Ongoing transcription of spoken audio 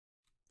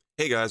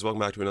Hey guys, welcome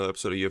back to another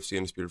episode of UFC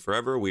Undisputed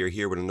Forever. We are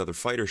here with another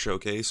fighter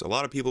showcase. A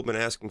lot of people have been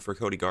asking for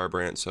Cody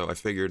Garbrandt, so I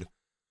figured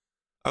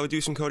I would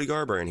do some Cody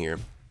Garbrandt here.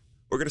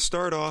 We're going to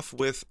start off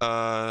with,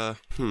 let's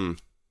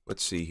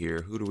see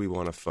here. Who do we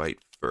want to fight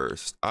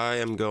first? I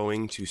am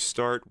going to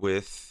start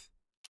with,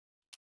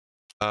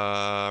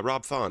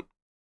 Rob Font.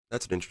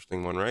 That's an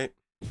interesting one, right?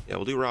 Yeah,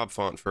 we'll do Rob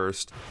Font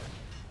first,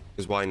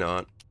 because why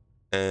not?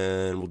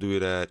 And we'll do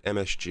it at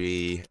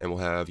MSG, and we'll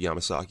have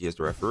Yamasaki as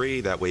the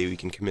referee. That way we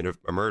can commit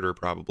a murder,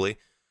 probably.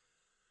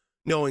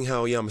 Knowing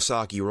how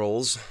Yamasaki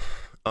rolls.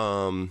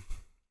 And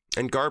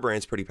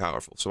Garbrandt's pretty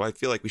powerful, so I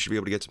feel like we should be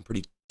able to get some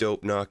pretty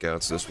dope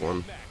knockouts this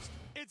one.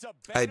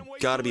 I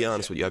gotta be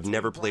honest with you, I've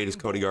never played as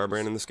Cody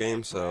Garbrandt in this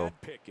game, so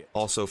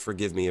also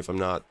forgive me if I'm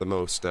not the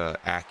most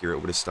accurate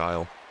with his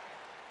style.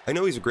 I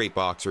know he's a great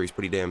boxer, he's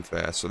pretty damn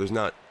fast, so there's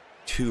not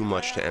too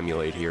much to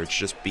emulate here. It's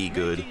just be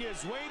good.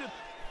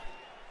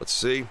 Let's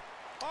see.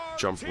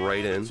 Jump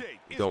right in.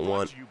 Don't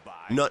want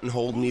nothing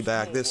holding me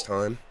back this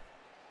time.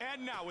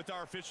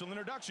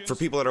 For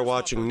people that are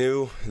watching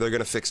new, they're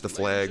going to fix the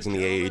flags and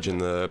the age and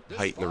the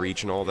height and the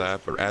reach and all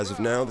that. But as of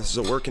now, this is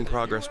a work in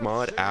progress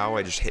mod. Ow,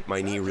 I just hit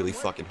my knee really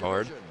fucking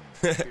hard.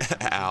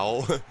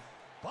 Ow.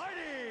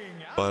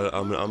 But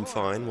I'm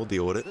fine. We'll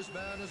deal with it.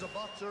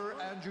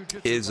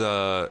 His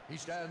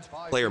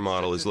player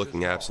model is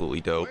looking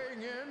absolutely dope.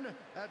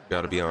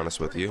 Gotta be honest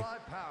with you.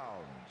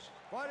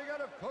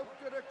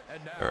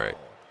 Alright,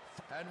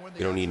 we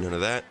don't need none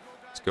of that.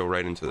 Let's go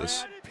right into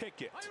this.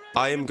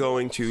 I am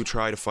going to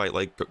try to fight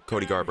like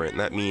Cody Garbrandt, and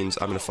that means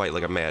I'm going to fight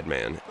like a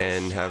madman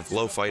and have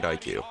low fight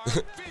IQ.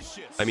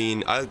 I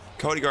mean,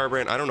 Cody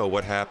Garbrandt, I don't know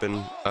what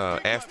happened.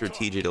 After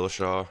TJ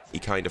Dillashaw, he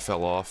kind of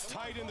fell off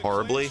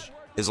horribly.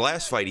 His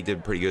last fight he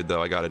did pretty good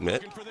though, I gotta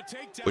admit,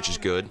 which is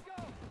good.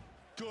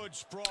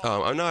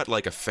 I'm not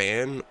like a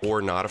fan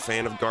or not a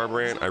fan of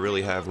Garbrandt. I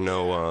really have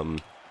no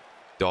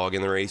dog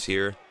in the race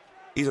here.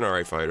 He's an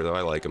alright fighter, though. I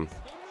like him.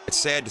 It's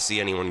sad to see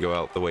anyone go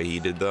out the way he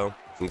did, though.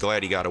 I'm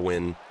glad he got a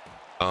win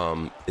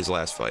his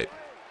last fight.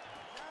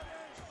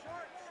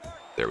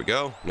 There we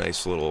go.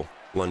 Nice little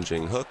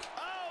lunging hook.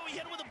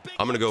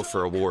 I'm going to go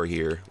for a war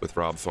here with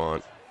Rob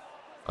Font.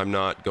 I'm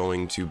not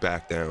going to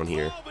back down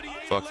here.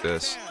 Fuck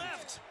this.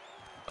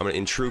 I'm going to,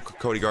 in true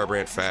Cody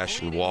Garbrandt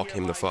fashion, walk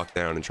him the fuck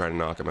down and try to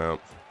knock him out.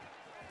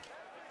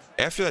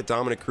 After that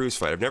Dominic Cruz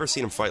fight, I've never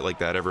seen him fight like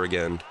that ever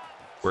again,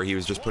 where he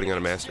was just putting on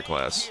a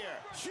masterclass.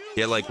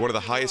 He had like one of the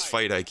highest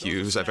fight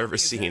IQs I've ever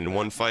seen in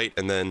one fight,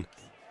 and then,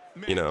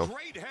 you know,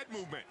 he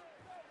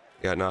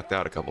got knocked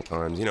out a couple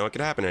times. You know, it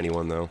could happen to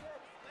anyone, though.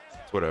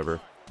 It's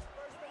whatever.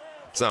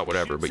 It's not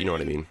whatever, but you know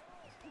what I mean.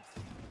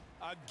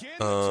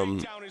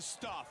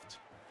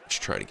 Let's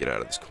try to get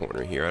out of this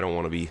corner here. I don't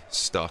want to be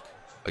stuck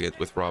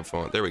with Rob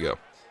Font. There we go.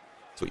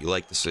 That's what you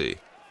like to see.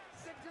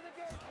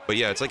 But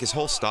yeah, it's like his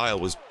whole style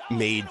was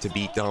made to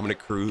beat Dominic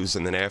Cruz,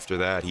 and then after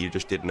that, he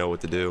just didn't know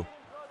what to do.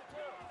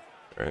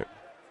 All right.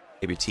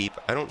 Maybe teep.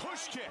 I don't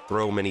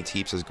throw many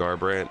teeps as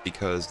Garbrandt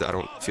because I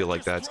don't feel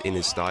like that's in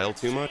his style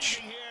too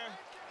much.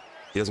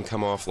 He doesn't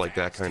come off like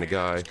that kind of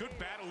guy.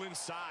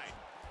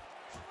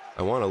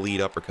 I want a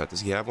lead uppercut.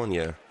 Does he have one?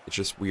 Yeah. It's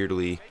just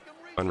weirdly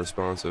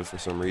unresponsive for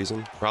some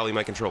reason. Probably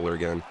my controller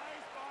again.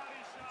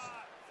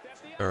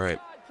 Alright.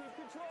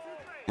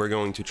 We're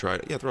going to try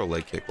to... Yeah, throw a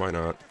leg kick. Why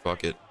not?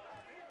 Fuck it.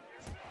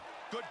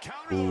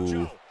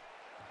 Ooh.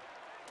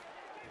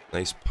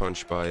 Nice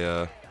punch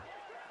by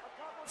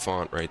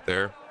Font right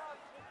there.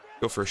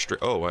 Go for a straight...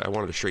 Oh, I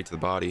wanted a straight to the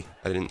body.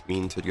 I didn't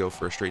mean to go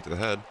for a straight to the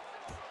head.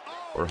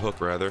 Or a hook,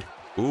 rather.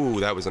 Ooh,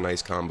 that was a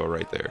nice combo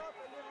right there.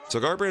 So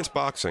Garbrandt's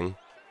boxing,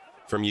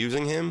 from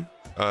using him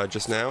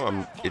just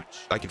now,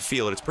 I could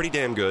feel it. It's pretty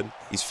damn good.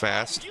 He's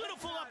fast.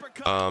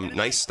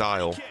 Nice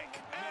style.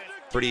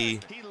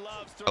 Pretty...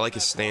 I like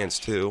his stance,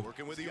 too.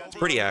 It's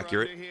pretty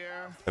accurate,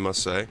 I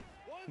must say.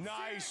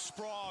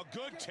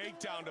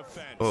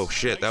 Oh,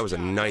 shit. That was a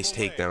nice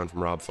takedown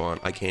from Rob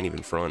Font. I can't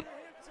even front.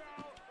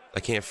 I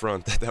can't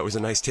front. That was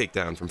a nice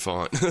takedown from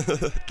Font.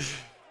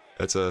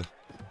 That's a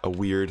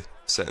weird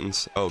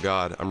sentence. Oh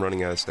god, I'm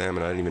running out of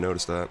stamina. I didn't even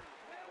notice that.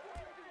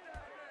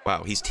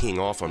 Wow, he's teeing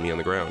off on me on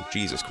the ground.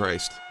 Jesus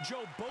Christ.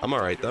 I'm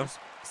alright though.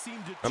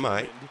 I'm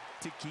alright.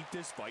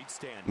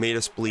 Made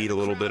us bleed a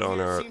little bit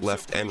on our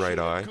left and right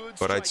eye,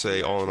 but I'd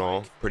say all in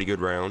all, pretty good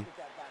round.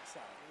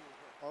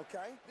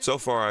 So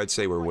far, I'd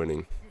say we're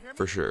winning,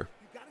 for sure.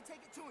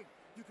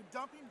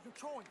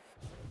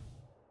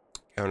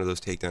 Counter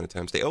those takedown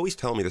attempts. They always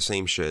tell me the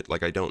same shit,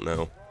 like I don't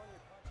know.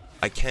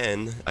 I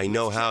can. I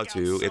know how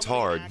to. It's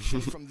hard.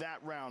 He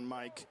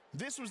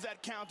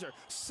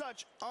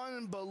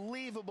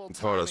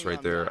caught us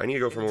right there. I need to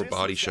go for more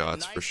body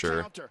shots, for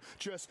sure.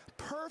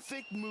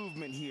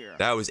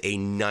 That was a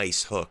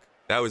nice hook.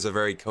 That was a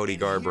very Cody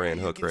Garbrandt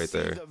hook right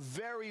there.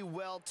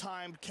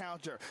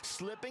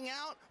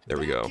 There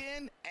we go.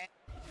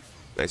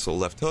 Nice little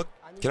left hook.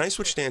 Can I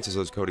switch stances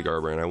as Cody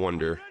Garbrandt? I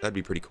wonder. That'd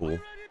be pretty cool.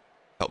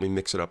 Help me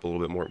mix it up a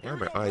little bit more. Why are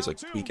my eyes like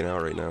tweaking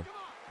out right now?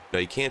 No,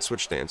 you can't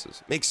switch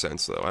stances. Makes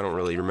sense though. I don't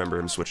really remember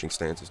him switching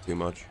stances too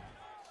much.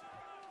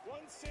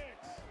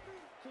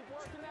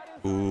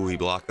 Ooh, he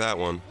blocked that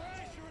one.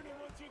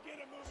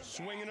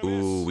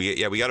 Ooh, we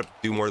got to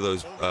do more of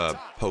those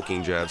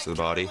poking jabs to the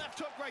body. You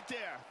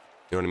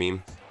know what I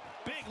mean?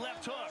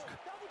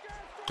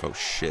 Oh,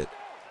 shit.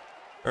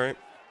 All right.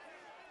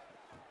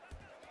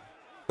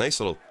 Nice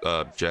little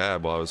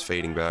jab while I was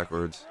fading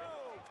backwards.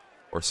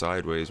 Or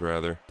sideways,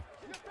 rather.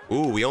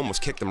 Ooh, we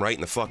almost kicked him right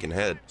in the fucking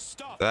head.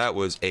 That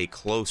was a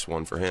close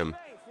one for him.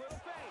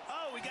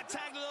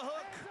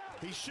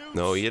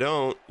 No, you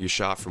don't. You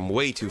shot from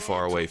way too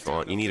far away,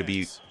 Font. You need to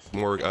be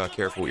more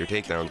careful with your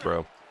takedowns,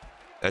 bro.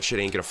 That shit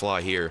ain't gonna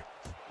fly here.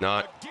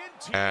 Not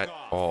at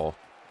all.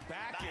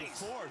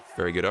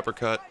 Very good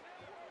uppercut.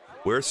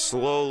 We're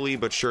slowly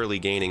but surely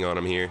gaining on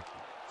him here.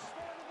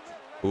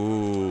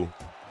 Ooh.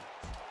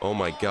 Oh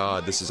my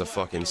god, this is a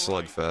fucking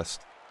slugfest.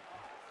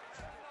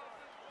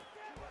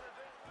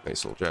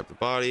 Nice little jab to the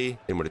body.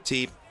 In with a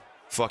teep.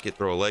 Fuck it,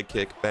 throw a leg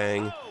kick.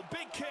 Bang.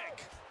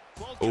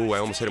 Ooh, I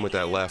almost hit him with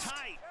that left.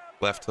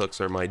 Left hooks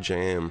are my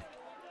jam.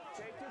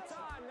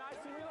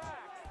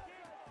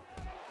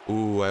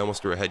 Ooh, I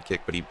almost threw a head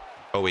kick, but he...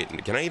 Oh, wait.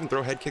 Can I even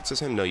throw head kicks as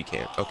him? No, you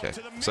can't. Okay.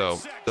 So,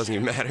 doesn't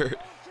even matter.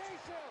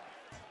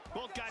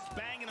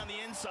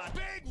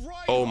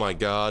 Oh, my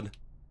God.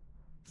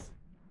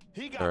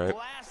 Alright.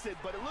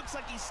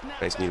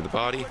 Nice knee to the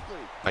body.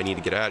 I need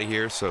to get out of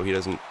here so he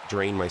doesn't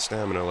drain my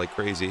stamina like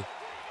crazy.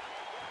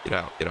 Get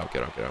out, get out,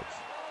 get out, get out.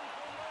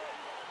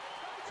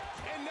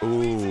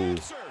 Ooh.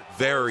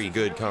 Very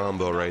good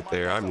combo right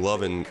there. I'm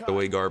loving the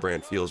way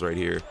Garbrandt feels right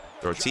here.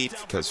 Throw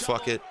teeth, because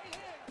fuck it.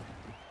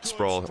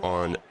 Sprawl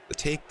on the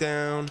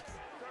takedown.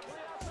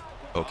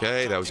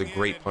 Okay, that was a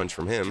great punch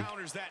from him.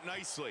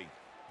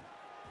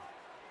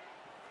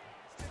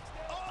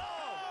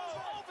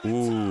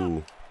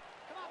 Ooh.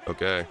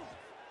 Okay.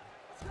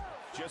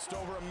 Just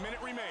over a minute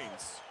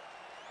remains.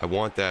 I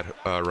want that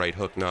right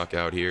hook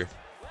knockout here.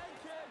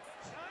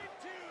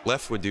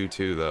 Left would do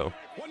too, though.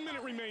 1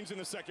 minute remains in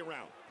the second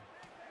round.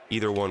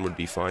 Either one would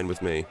be fine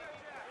with me.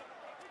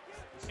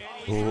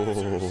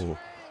 Oh.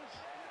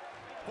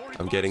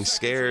 I'm getting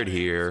scared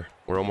here.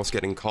 We're almost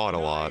getting caught a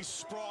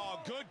lot.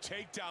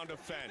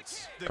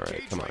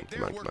 Alright, come on,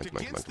 come on, come on, come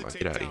on, come on, come on.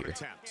 Get out of here.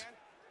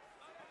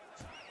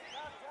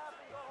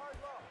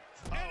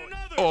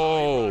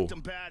 Oh,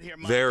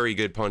 very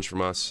good punch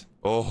from us.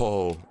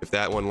 Oh, if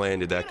that one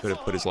landed, that could have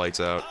put his lights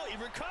out.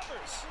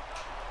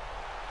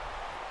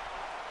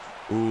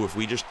 Ooh, if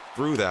we just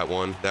threw that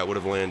one, that would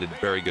have landed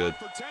very good.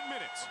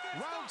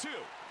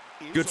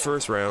 Good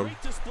first round.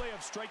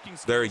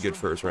 Very good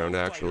first round,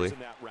 actually.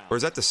 Or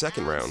is that the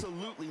second round?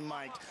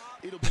 I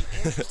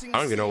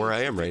don't even know where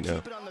I am right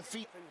now.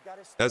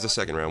 That was the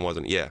second round,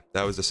 wasn't it? Yeah,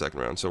 that was the second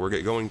round. So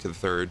we're going to the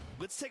third.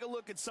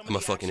 I'm a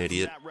fucking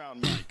idiot.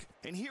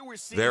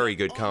 Very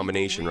good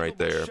combination right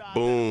there.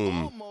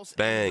 Boom.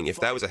 Bang. If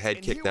that was a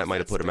head kick, that might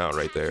have put him out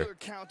right there.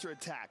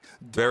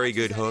 Very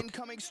good hook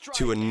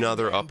to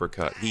another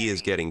uppercut. He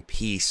is getting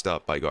pieced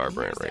up by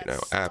Garbrandt right now.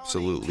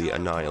 Absolutely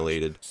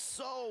annihilated.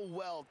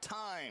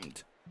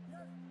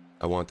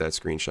 I want that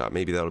screenshot.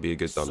 Maybe that'll be a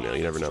good thumbnail.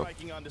 You never know.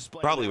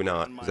 Probably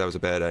not, because that was a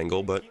bad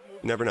angle, but you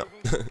never know.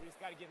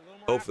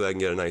 Hopefully I can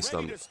get a nice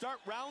thumbnail.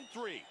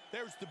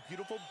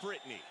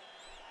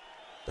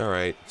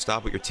 Alright,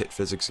 stop with your tit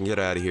physics and get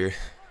out of here.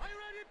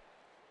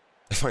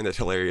 I find that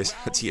hilarious.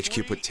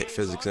 THQ put tit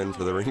physics in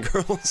for the ring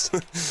girls.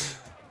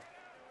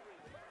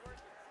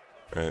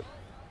 Alright.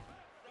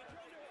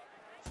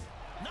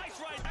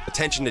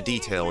 Attention to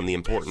detail in the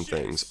important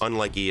things,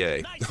 unlike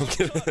EA.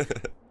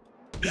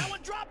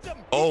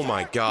 Oh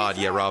my god,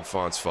 yeah, Rob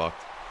Font's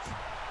fucked.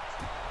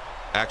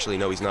 Actually,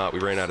 no, he's not. We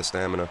ran out of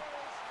stamina.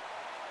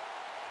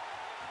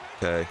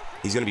 Okay.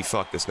 He's gonna be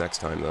fucked this next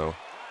time, though.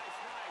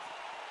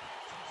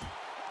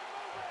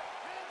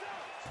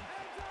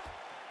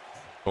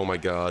 Oh my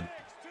god.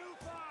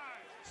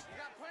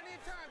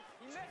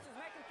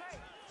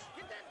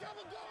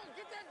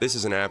 This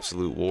is an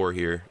absolute war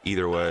here,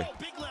 either way.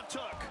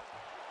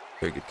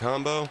 Very good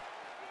combo.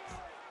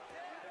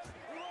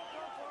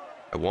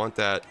 I want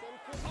that.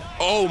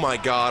 Oh my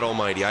god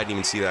almighty, I didn't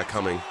even see that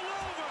coming.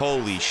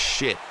 Holy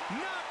shit.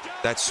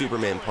 That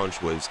Superman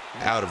punch was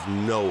out of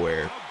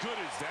nowhere.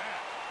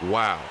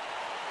 Wow.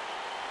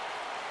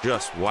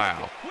 Just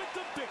wow.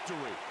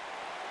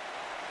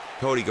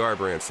 Cody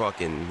Garbrandt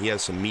fucking, he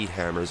has some meat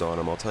hammers on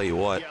him, I'll tell you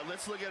what.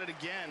 What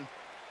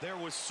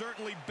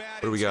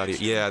do we got here?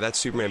 Yeah, that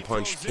Superman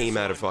punch came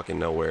out of fucking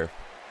nowhere.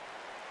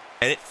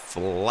 And it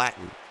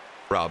flattened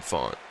Rob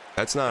Font.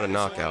 That's not a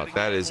knockout.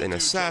 That is an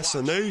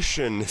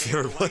assassination if you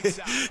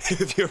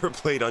ever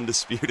played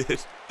Undisputed,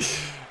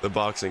 the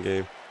boxing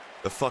game.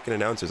 The fucking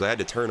announcers, I had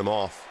to turn them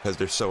off because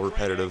they're so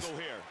repetitive.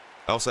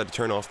 I also had to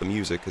turn off the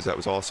music because that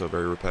was also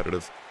very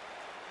repetitive.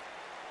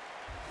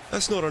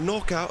 That's not a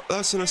knockout,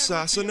 that's an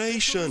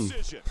assassination.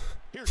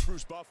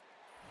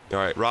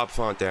 Alright, Rob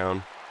Font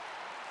down.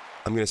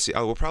 I'm gonna see.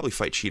 Oh, we'll probably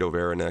fight Cheeto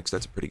Vera next.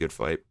 That's a pretty good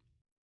fight.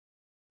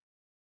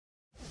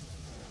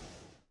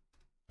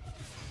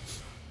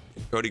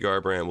 Cody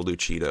Garbrandt will do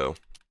Cheeto.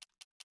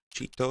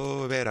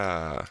 Cheeto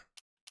Vera.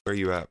 Where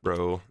you at,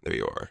 bro? There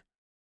you are.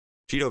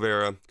 Cheeto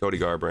Vera, Cody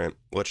Garbrandt.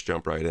 Let's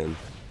jump right in.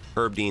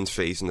 Herb Dean's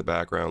face in the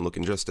background,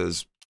 looking just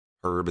as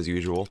Herb as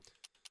usual.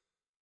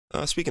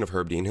 Speaking of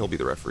Herb Dean, he'll be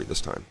the referee this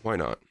time. Why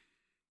not?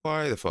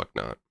 Why the fuck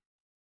not?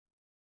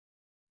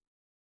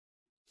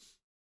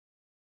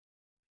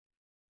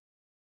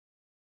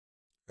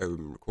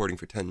 I'm recording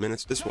for 10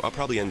 minutes. I'll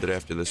probably end it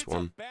after this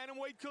one.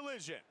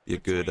 Be a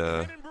good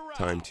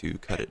time to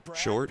cut it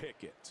short.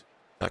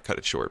 Not cut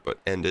it short, but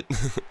end it.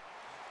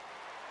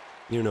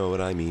 You know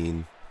what I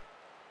mean.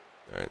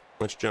 Alright,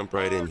 let's jump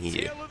right in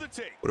here.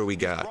 What do we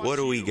got? What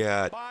do we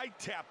got?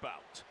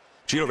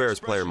 Cheeto Vera's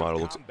player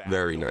model looks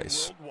very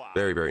nice.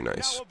 Very, very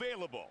nice.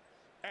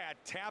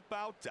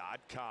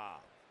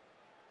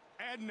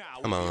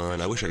 Come on,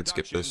 I wish I could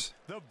skip this.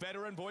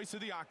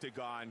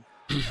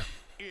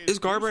 Is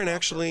Garbrandt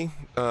actually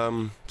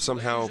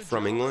somehow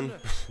from England?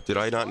 Did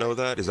I not know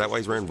that? Is that why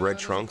he's wearing red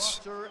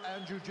trunks?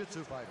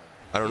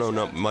 I don't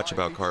know much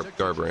about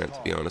Garbrandt,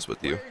 to be honest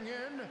with you.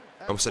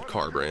 I almost said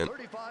Garbrandt.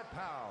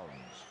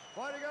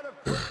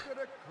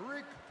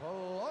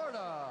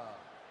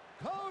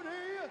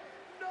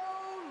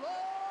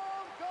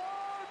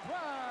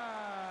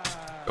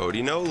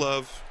 Cody No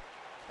Love.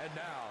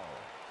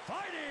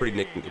 Pretty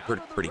nickname.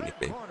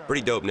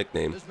 Pretty dope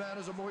nickname.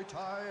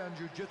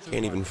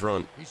 Can't even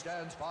front.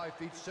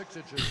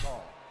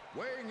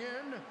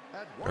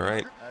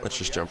 Alright, let's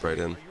just jump right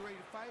in.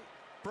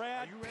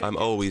 I'm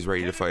always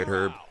ready to fight,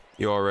 Herb.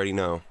 You already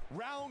know.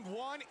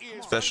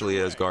 Especially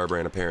as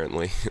Garbrandt,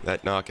 apparently.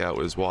 That knockout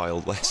was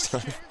wild last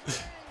time.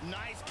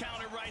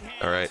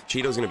 Alright,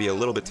 Cheeto's going to be a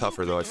little bit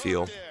tougher, though, I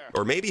feel.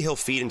 Or maybe he'll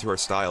feed into our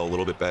style a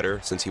little bit better,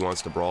 since he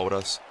wants to brawl with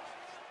us.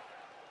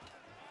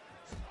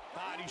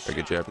 Very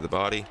good jab to the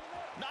body.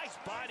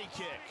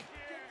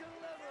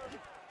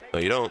 No,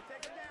 you don't.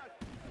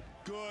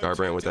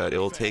 Garbrandt with that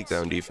ill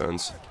takedown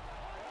defense.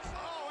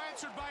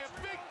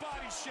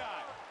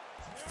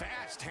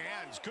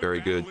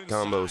 Very good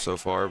combo so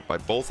far by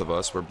both of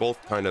us. We're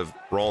both kind of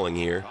brawling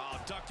here.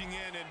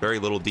 Very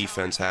little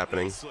defense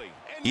happening.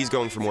 He's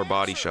going for more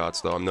body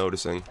shots, though, I'm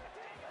noticing.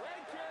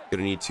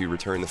 Gonna need to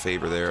return the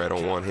favor there. I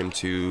don't want him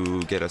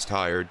to get us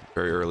tired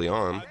very early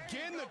on.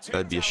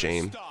 That'd be a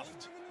shame.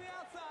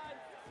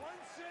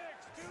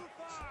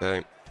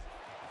 Okay.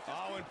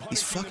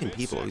 These fucking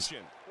people, these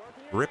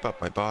rip up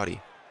my body.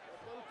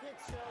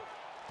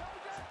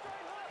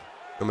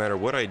 No matter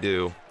what I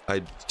do,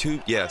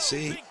 yeah,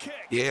 see?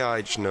 The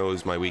AI just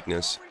knows my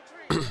weakness.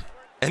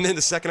 And then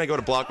the second I go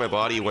to block my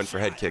body, he went for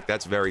head kick.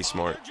 That's very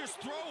smart.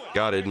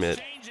 Gotta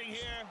admit.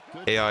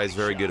 AI is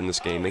very good in this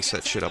game. They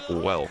set shit up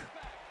well.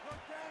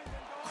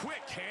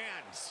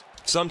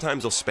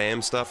 Sometimes they'll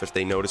spam stuff if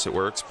they notice it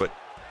works, but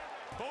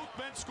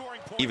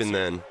even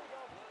then,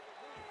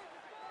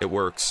 it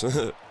works.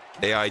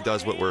 AI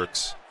does what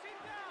works.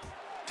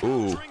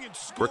 Ooh,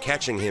 we're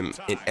catching him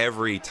in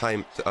every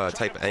type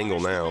of angle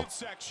now.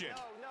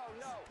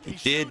 He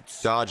did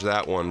dodge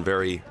that one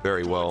very,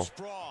 very well.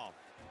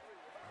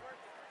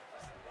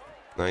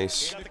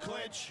 Nice.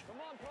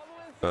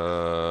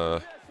 I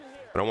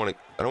don't want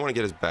to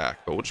get his back,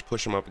 but we'll just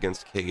push him up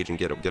against the cage and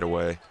get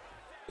away.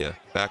 Yeah,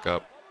 back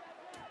up.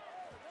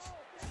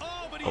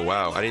 Oh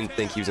wow, I didn't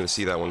think he was gonna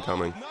see that one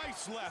coming.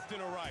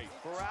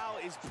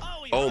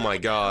 Oh my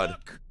god.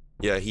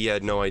 Yeah, he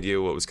had no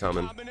idea what was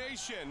coming.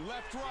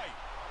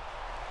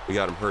 We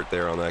got him hurt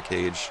there on that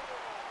cage.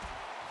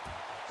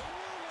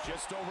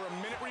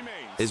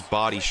 His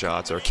body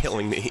shots are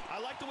killing me.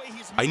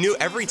 I knew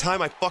every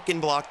time I fucking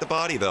block the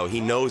body, though. He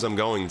knows I'm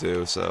going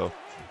to, so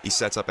he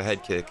sets up a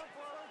head kick.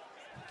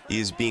 He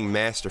is being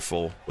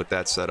masterful with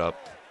that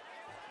setup.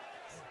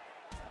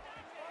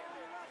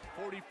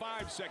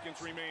 45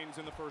 seconds remains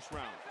in the first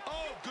round.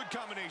 Oh, good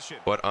combination.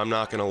 But I'm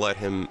not going to let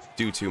him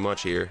do too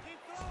much here.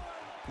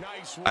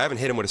 I haven't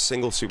hit him with a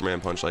single Superman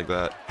punch like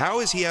that. How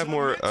does he have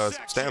more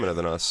stamina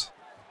than us?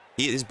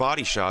 His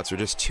body shots are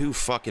just too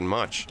fucking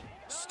much.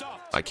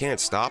 I can't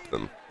stop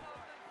them.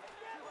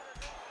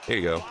 Here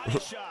you go.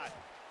 If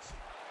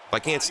I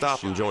can't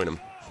stop him, join him.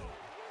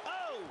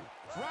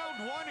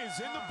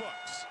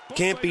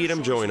 Can't beat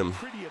him, join him.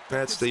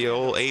 That's the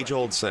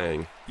age-old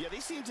saying. Yeah, they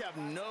seem to have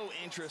no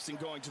interest in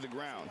going to the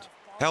ground.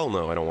 Hell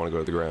no, I don't want to go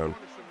to the ground.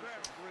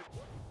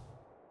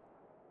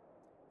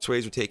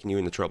 Sways are taking you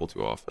into trouble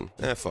too often.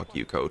 Fuck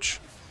you, coach.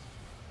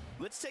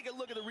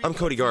 I'm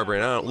Cody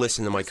Garbrandt. I don't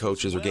listen to my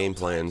coaches or game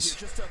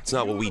plans. It's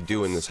not what we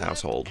do in this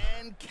household.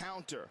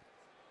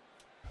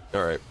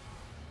 Alright.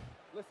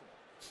 Listen,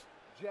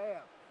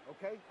 jab,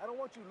 okay? I don't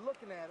want you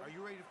looking at him. Are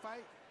you ready to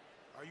fight?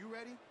 Are you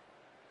ready?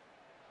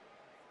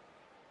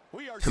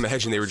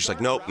 Imagine they were just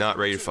like, nope, not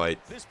ready to fight.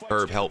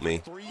 Herb, help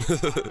me.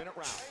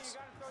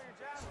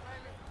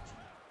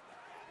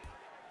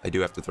 I do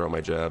have to throw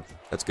my jab.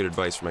 That's good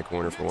advice for my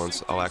corner for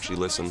once. I'll actually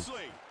listen.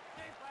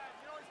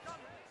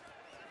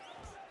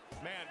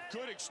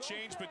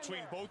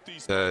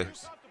 Okay.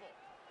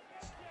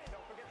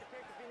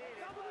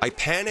 I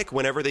panic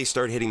whenever they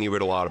start hitting me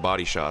with a lot of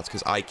body shots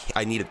because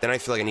I need it. Then I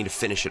feel like I need to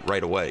finish it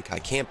right away. I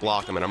can't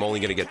block them, and I'm only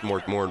gonna get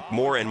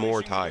more and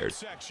more tired.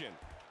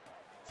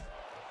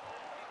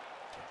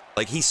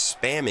 Like, he's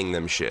spamming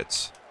them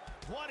shits.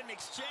 What an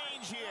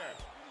exchange here.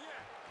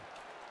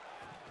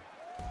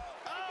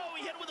 Oh,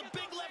 he hit with a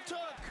big left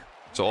hook.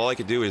 So all I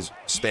could do is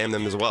spam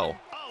them as well.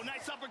 Oh,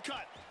 nice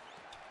uppercut.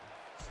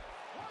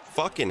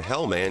 Fucking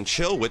hell, man.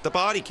 Chill with the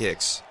body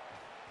kicks.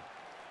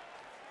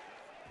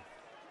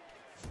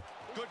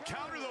 Good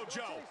counter, though,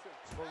 Joe.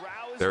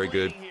 Morale is Very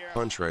good winning here.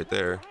 punch right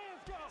there.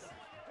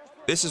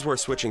 This is where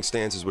switching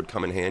stances would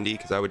come in handy,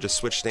 because I would just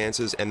switch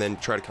stances and then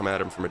try to come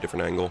at him from a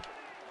different angle.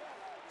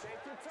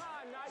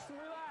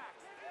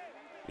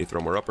 You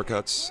throw more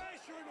uppercuts.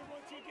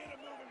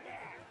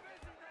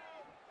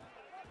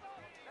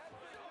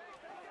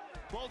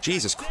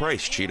 Jesus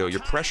Christ, Cheeto,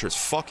 your pressure's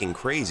fucking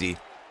crazy.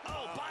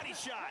 Oh, body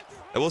shot.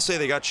 I will say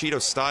they got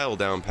Cheeto's style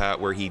down pat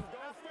where he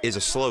is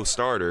a slow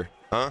starter,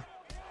 huh?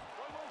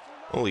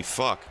 Holy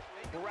fuck.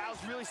 Morale's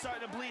really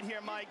starting to bleed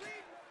here, Mike.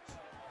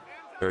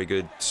 Very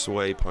good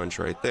sway punch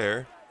right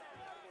there.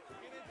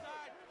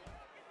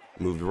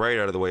 Moved right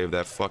out of the way of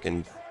that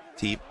fucking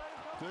teep.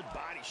 Good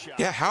body shot.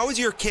 Yeah, how is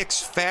your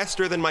kicks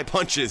faster than my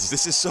punches?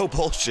 This is so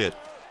bullshit.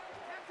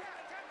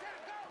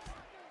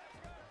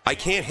 I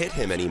can't hit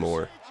him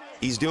anymore.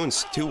 He's doing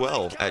too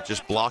well at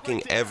just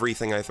blocking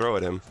everything I throw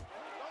at him.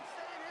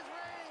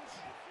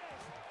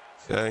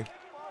 Okay.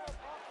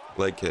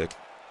 Leg kick.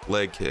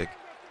 Leg kick.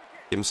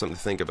 Give him something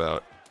to think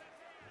about.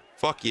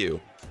 Fuck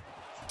you.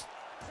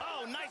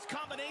 Oh, nice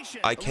combination.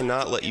 I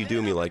cannot let you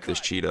do me like this,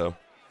 Cheeto.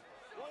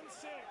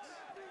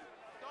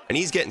 And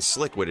he's getting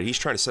slick with it. He's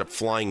trying to set up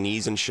flying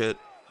knees and shit.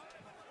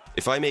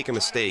 If I make a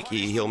mistake,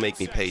 he'll make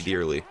me pay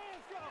dearly.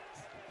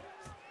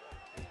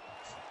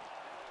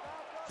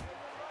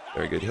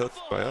 Very good hook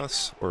by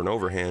us. Or an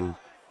overhand,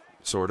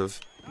 sort of.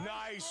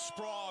 Nice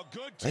sprawl.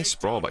 Good Nice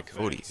sprawl by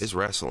Cody. His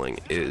wrestling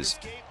is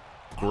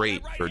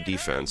great for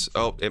defense.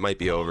 Oh, it might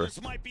be over.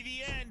 This might be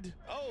the end.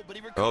 Oh, but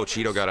he Oh, recovers.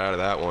 Cheeto got out of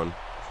that one.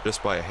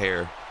 Just by a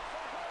hair.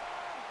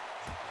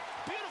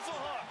 Beautiful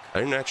hook. I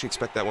didn't actually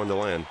expect that one to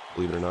land,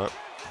 believe it or not.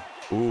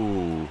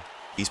 Ooh,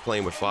 he's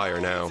playing with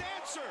fire now.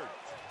 Answered.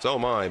 So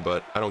am I,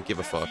 but I don't give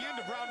a At fuck. the end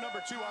of round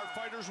number 2, our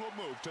fighters will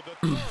move to the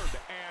third and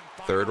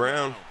final Third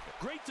round.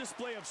 Great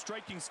display of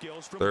striking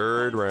skills from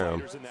Third both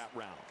round. fighters in that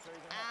round.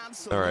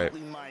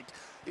 Absolutely, Mike.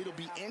 It'll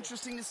be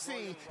interesting to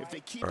see if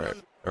they keep All right,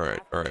 on. all right,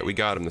 all right. We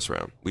got him this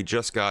round. We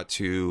just got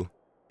to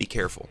be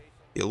careful.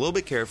 Be a little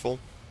bit careful.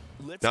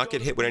 Let's Not go get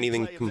to hit with the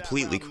anything replay of that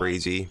completely round, Mike.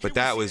 crazy. Here But we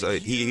that see was a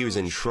he was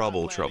in huge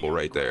trouble shot landing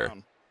right on the there.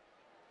 ground.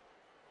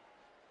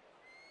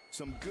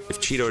 Some If good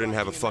Cheeto didn't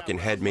have a striking in that fucking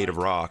head round, made of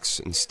Mike. rocks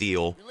and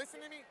steel, You listen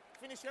to me?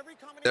 Finish every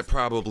combination. that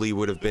probably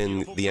would have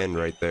been the end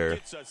right there.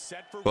 It's a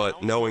set for But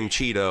round knowing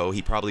 3. Cheeto,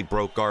 he probably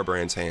broke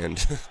Garbrandt's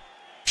hand.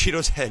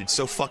 Cheeto's head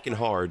so fucking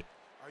hard.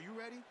 Are you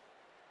ready?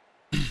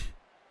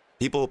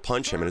 People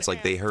punch him and it's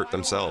like they hurt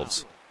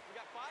themselves.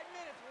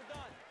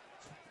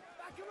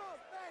 Back him up,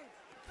 Beige.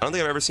 I don't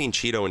think I've ever seen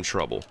Cheeto in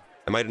trouble.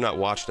 I might have not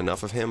watched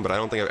enough of him, but I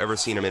don't think I've ever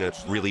seen him in a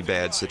really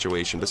bad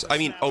situation. But I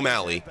mean,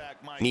 O'Malley,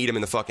 need him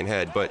in the fucking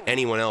head, but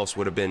anyone else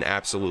would have been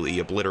absolutely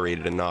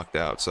obliterated and knocked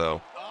out.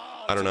 So,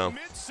 I don't know.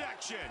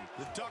 Midsection.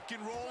 The duck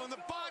and roll and the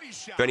body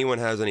shot. If anyone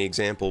has any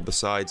example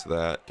besides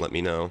that, let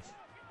me know.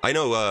 I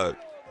know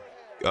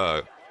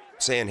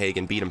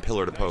Sandhagen beat him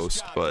pillar to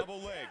post, but Double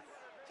leg.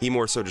 he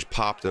more so just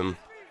popped him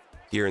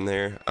here and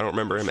there. I don't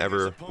remember him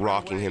ever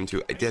rocking him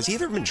to. Has he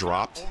ever been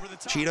dropped,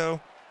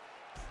 Cheeto?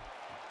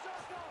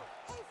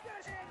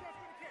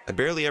 I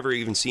barely ever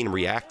even seen him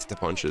react to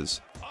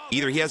punches.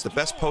 Either he has the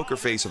best poker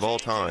face of all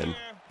time,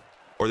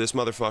 or this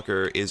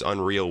motherfucker is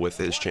unreal with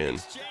his chin.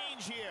 Exchange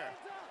here.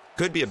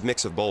 Could be a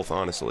mix of both,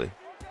 honestly.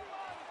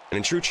 And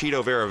in true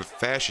Cheeto Vera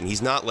fashion,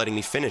 he's not letting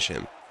me finish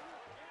him.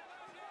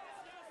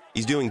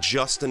 He's doing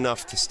just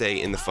enough to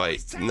stay in the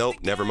fight. Nope,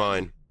 never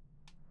mind.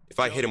 If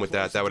I hit him with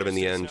that, that would have been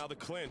the end. Now the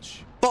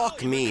clinch.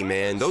 Fuck me,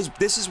 man.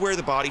 This is where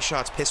the body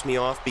shots piss me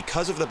off.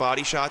 Because of the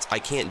body shots, I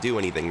can't do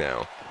anything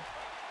now.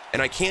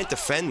 And I can't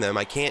defend them.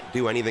 I can't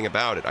do anything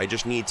about it. I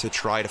just need to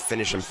try to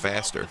finish him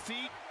faster.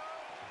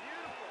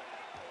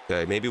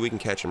 Okay, maybe we can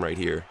catch him right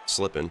here.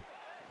 Slipping.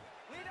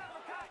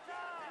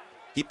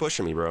 Keep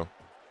pushing me, bro.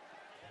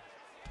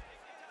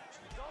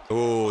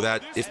 Oh,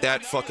 if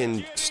that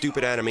fucking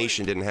stupid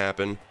animation didn't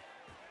happen,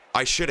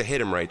 I should have hit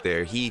him right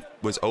there. He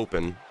was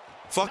open.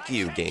 Fuck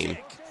you, game.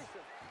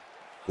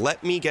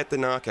 Let me get the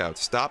knockout.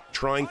 Stop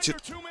trying to...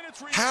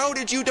 How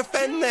did you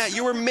defend that?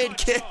 You were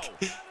mid-kick.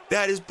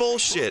 That is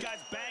bullshit. Guys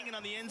banging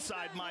on the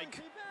inside, Mike.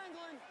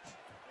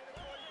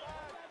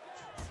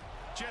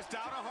 Just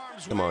out of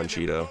harm's Come way, on, and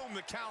then Cheeto. boom,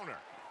 the counter.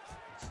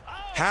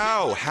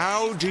 How?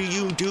 How do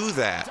you do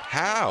that?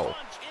 How?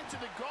 Punch into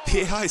the guard.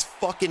 The guy's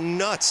fucking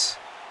nuts.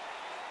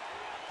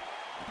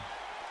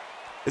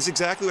 This is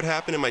exactly what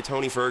happened in my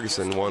Tony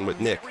Ferguson one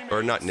with Nick.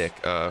 Or not Nick.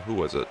 Who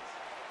was it?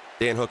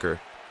 Dan Hooker.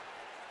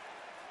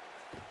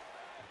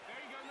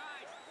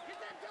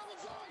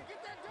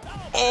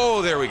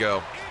 Oh, there we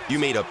go. You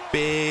made a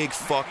big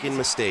fucking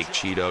mistake,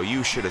 Cheeto.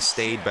 You should have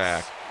stayed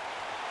back.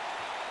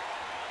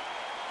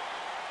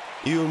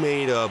 You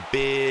made a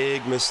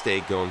big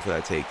mistake going for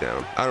that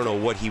takedown. I don't know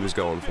what he was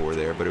going for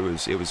there, but it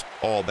was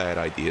all bad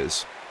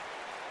ideas.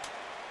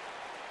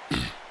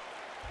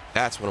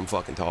 That's what I'm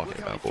fucking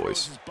talking about,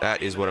 boys.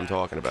 That is what I'm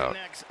talking about.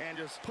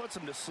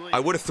 I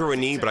would have threw a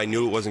knee, but I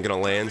knew it wasn't going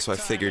to land, so I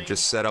figured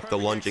just set up the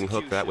lunging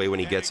hook. That way when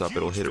he gets up,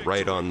 it'll hit it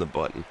right on the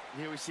button.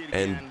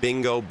 And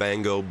bingo,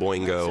 bango,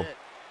 boingo.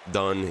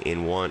 Done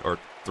in 1 or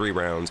 3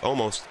 rounds.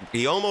 Almost.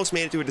 He almost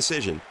made it to a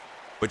decision.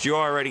 But you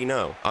already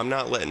know, I'm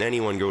not letting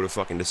anyone go to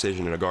fucking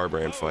decision in a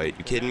Garbrandt fight.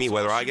 You kidding me?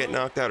 Whether I get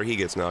knocked out or he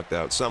gets knocked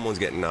out, someone's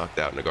getting knocked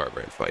out in a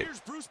Garbrandt fight.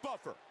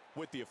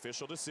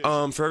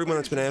 For everyone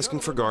that's been asking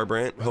for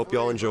Garbrandt, hope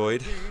y'all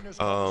enjoyed.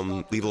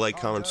 Leave a like,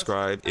 comment,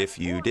 subscribe if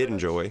you did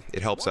enjoy.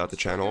 It helps out the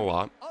channel a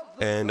lot.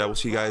 And I will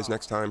see you guys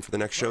next time for the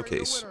next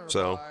showcase.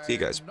 So, see you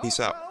guys. Peace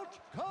out.